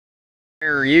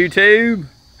Here, YouTube,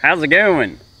 how's it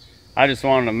going? I just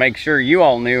wanted to make sure you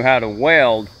all knew how to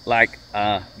weld like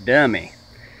a dummy.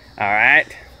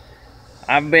 Alright,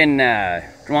 I've been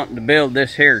wanting to build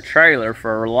this here trailer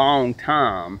for a long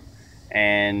time,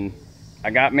 and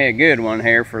I got me a good one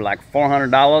here for like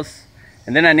 $400,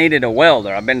 and then I needed a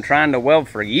welder. I've been trying to weld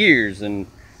for years, and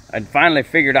I finally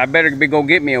figured I better go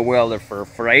get me a welder for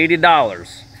 $80.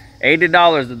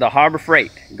 $80 at the Harbor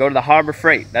Freight. Go to the Harbor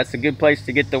Freight. That's a good place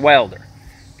to get the welder.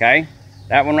 Okay,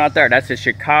 that one right there, that's a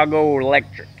Chicago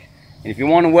Electric. And if you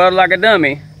want to weld like a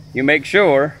dummy, you make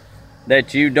sure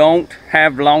that you don't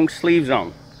have long sleeves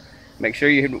on. Make sure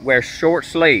you wear short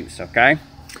sleeves, okay?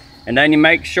 And then you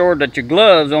make sure that your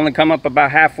gloves only come up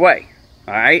about halfway,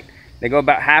 all right? They go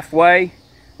about halfway,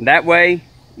 and that way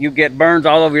you get burns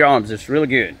all over your arms. It's really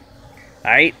good,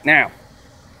 all right? Now,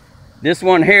 this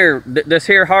one here, this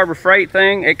here Harbor Freight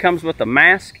thing, it comes with a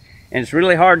mask, and it's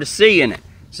really hard to see in it.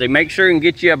 So make sure you can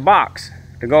get you a box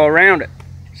to go around it.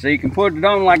 So you can put it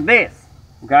on like this,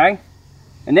 okay?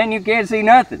 And then you can't see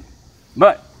nothing.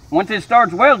 But once it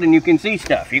starts welding, you can see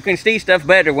stuff. You can see stuff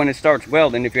better when it starts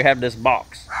welding if you have this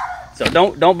box. So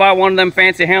don't buy one of them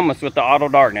fancy helmets with the auto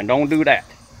darkening. Don't do that,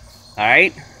 all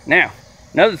right? Now,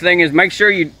 another thing is make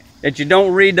sure that you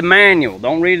don't read the manual.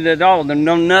 Don't read it at all,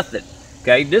 no nothing,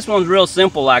 okay? This one's real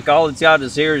simple. Like all it's got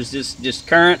is here is just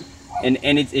current, and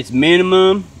it's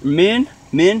minimum, minimum,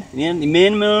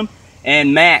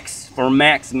 and max for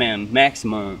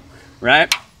maximum,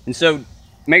 right? And so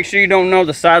make sure you don't know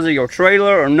the size of your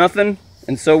trailer or nothing.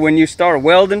 And so when you start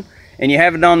welding and you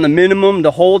have it on the minimum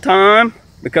the whole time,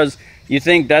 because you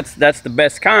think that's the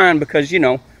best kind, because you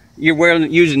know you're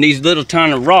using these little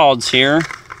tiny rods here.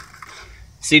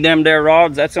 See them there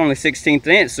rods? That's only 1/16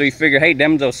 inch. So you figure, hey,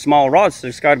 those small rods, so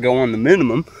it's got to go on the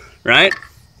minimum, right?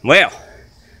 Well,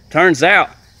 turns out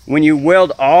when you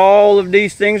weld all of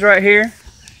these things right here,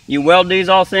 you weld these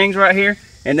all things right here,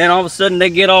 and then all of a sudden they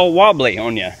get all wobbly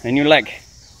on you, and you're like,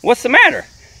 what's the matter?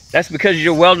 That's because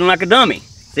you're welding like a dummy.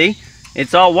 See,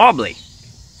 it's all wobbly.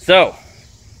 So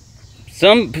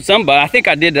somebody, I think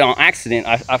I did it on accident.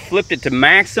 I flipped it to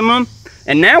maximum,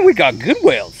 and now we got good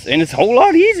welds, and it's a whole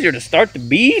lot easier to start the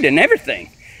bead and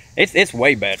everything. It's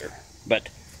way better, but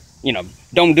you know,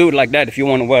 don't do it like that if you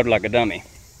want to weld like a dummy.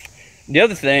 The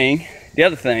other thing,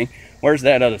 where's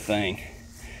that other thing?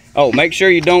 Oh, make sure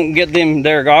you don't get them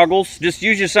there goggles. Just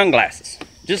use your sunglasses.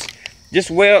 Just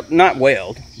weld, not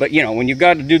weld, but you know, when you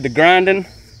got to do the grinding,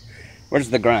 where's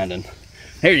the grinding?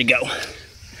 There you go.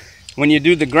 When you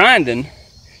do the grinding,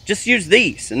 just use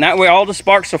these, and that way all the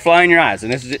sparks will fly in your eyes,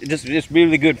 and it's just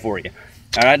really good for you.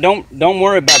 All right, don't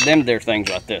worry about them there things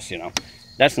like this, you know.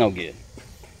 That's no good.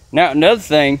 Now, another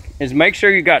thing is make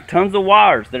sure you got tons of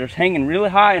wires that are hanging really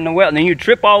high in the weld, and then you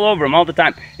trip all over them all the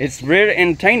time. It's really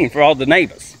entertaining for all the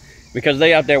neighbors because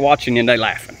they out there watching you and they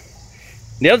laughing.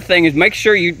 The other thing is make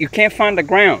sure you can't find the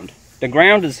ground. The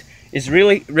ground is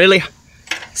really,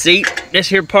 see, this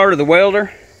here part of the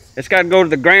welder, it's got to go to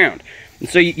the ground. And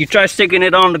so you try sticking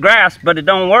it on the grass, but it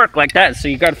don't work like that. So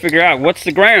you got to figure out what's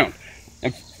the ground.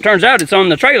 And it turns out it's on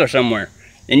the trailer somewhere,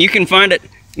 and you can find it.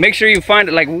 Make sure you find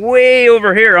it like way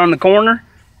over here on the corner,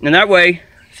 and that way,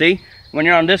 see, when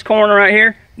you're on this corner right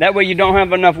here, that way you don't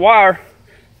have enough wire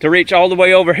to reach all the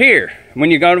way over here when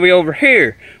you're going to be over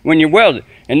here when you're welding.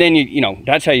 And then you know,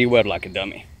 that's how you weld like a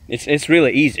dummy. It's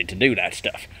really easy to do that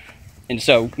stuff. And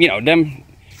so, you know,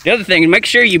 the other thing is make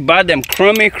sure you buy them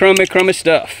crummy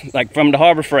stuff, like from the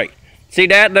Harbor Freight. See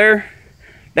that there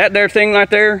thing right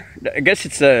there? I guess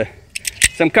it's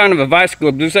some kind of a vice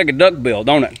grip. Looks like a duck bill,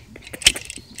 don't it?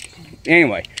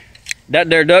 Anyway, that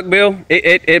there duck bill,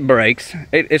 it breaks.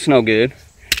 It's no good.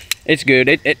 It's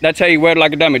good. That's how you weld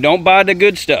like a dummy. Don't buy the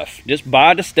good stuff. Just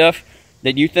buy the stuff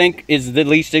that you think is the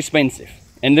least expensive.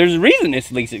 And there's a reason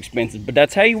it's least expensive, but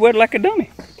that's how you weld like a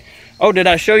dummy. Oh, did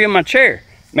I show you my chair?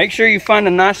 Make sure you find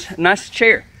a nice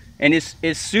chair, and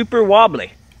it's super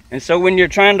wobbly. And so when you're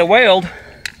trying to weld,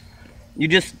 you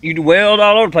weld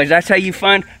all over the place. That's how you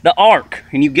find the arc,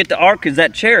 and you get the arc because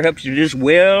that chair helps you just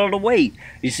weld away.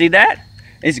 You see that?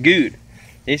 It's good.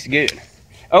 It's good.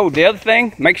 Oh, the other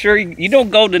thing, make sure you don't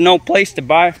go to no place to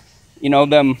buy, you know,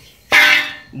 them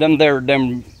you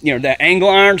know, the angle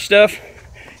iron stuff.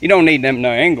 You don't need them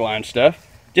no angle iron stuff.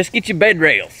 Just get your bed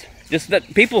rails. Just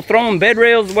that people throwing bed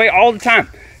rails away all the time.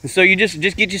 And so you just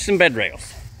get you some bed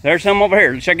rails. There's some over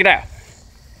here. Check it out.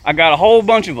 I got a whole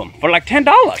bunch of them for like $10.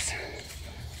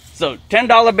 So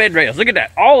 $10 bed rails. Look at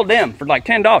that. All of them for like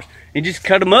 $10. You just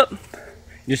cut them up.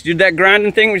 Just do that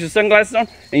grinding thing with your sunglasses on,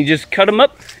 and you just cut them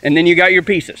up, and then you got your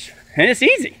pieces. And it's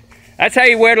easy. That's how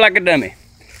you weld like a dummy.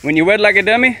 When you weld like a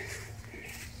dummy,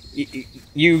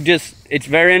 it's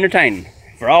very entertaining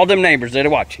for all them neighbors that are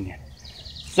watching you.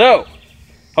 So,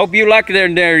 hope you like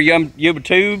their Yuba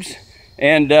tubes,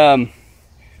 and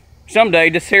someday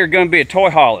this here is going to be a toy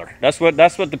hauler. That's what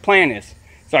the plan is.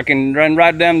 So I can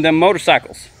ride down them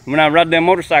motorcycles. When I ride them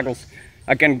motorcycles,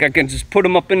 I can just put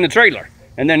them up in the trailer,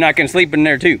 and then I can sleep in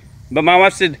there too. But my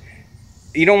wife said,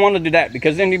 you don't want to do that,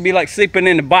 because then you'd be like sleeping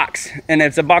in a box, and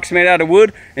it's a box made out of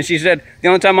wood. And she said, the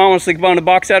only time I want to sleep on a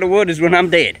box out of wood is when I'm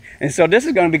dead. And so this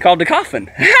is going to be called the coffin.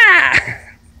 Ha!